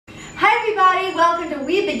everybody, welcome to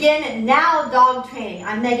We Begin Now Dog Training.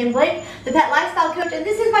 I'm Megan Blake, the Pet Lifestyle Coach, and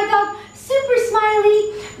this is my dog, Super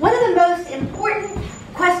Smiley. One of the most important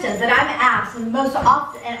questions that I'm asked, and the most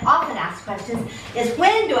often asked questions, is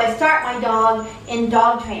when do I start my dog in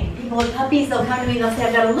dog training? People with puppies, they'll come to me and they'll say,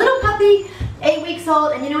 I've got a little puppy, 8 weeks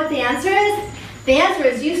old, and you know what the answer is? The answer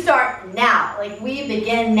is you start now, like we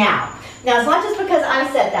begin now. Now, it's not just because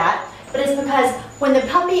I said that, but it's because when the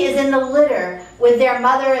puppy is in the litter with their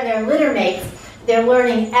mother and their litter mates, they're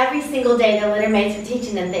learning every single day. Their litter mates are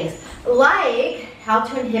teaching them things, like how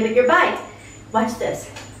to inhibit your bite. Watch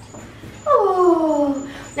this. Oh,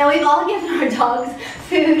 now we've all given our dogs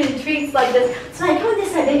food and treats like this. So I go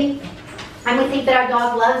this way, baby. And we think that our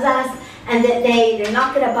dog loves us and that they're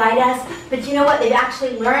not going to bite us. But you know what? They've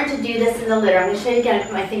actually learned to do this in the litter. I'm going to show you again. I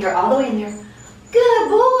put my finger all the way in there. Good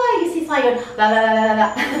boy. You see Smiley going, blah, blah, blah,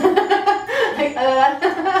 blah, blah. Like,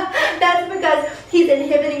 that's because he's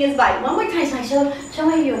inhibiting his bite. One more time, so show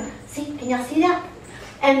me how you do. See, can y'all see that?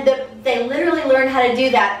 And they literally learn how to do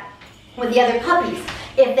that with the other puppies.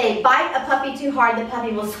 If they bite a puppy too hard, the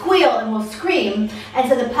puppy will squeal and will scream. And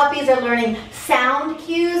so the puppies are learning sound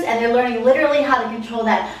cues, and they're learning literally how to control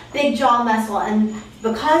that big jaw muscle. And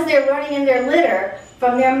because they're learning in their litter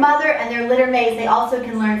from their mother and their litter mates, they also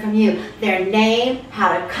can learn from you. Their name,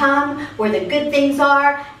 how to come, where the good things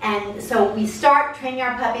are. And so we start training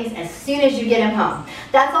our puppies as soon as you get them home.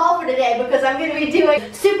 That's all for today, because I'm going to be doing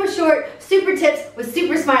super short, super tips with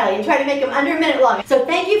Super Smiley and try to make them under a minute long. So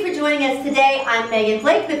thank you for joining us today. I'm Megan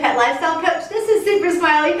Blake, the Pet Lifestyle Coach. This is Super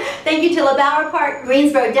Smiley. Thank you to LaBauer Park,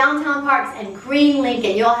 Greensboro Downtown Parks, and Green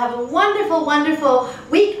Lincoln. You all have a wonderful, wonderful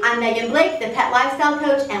week. I'm Megan Blake, the Pet Lifestyle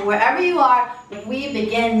Coach, and wherever you are, we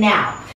begin now.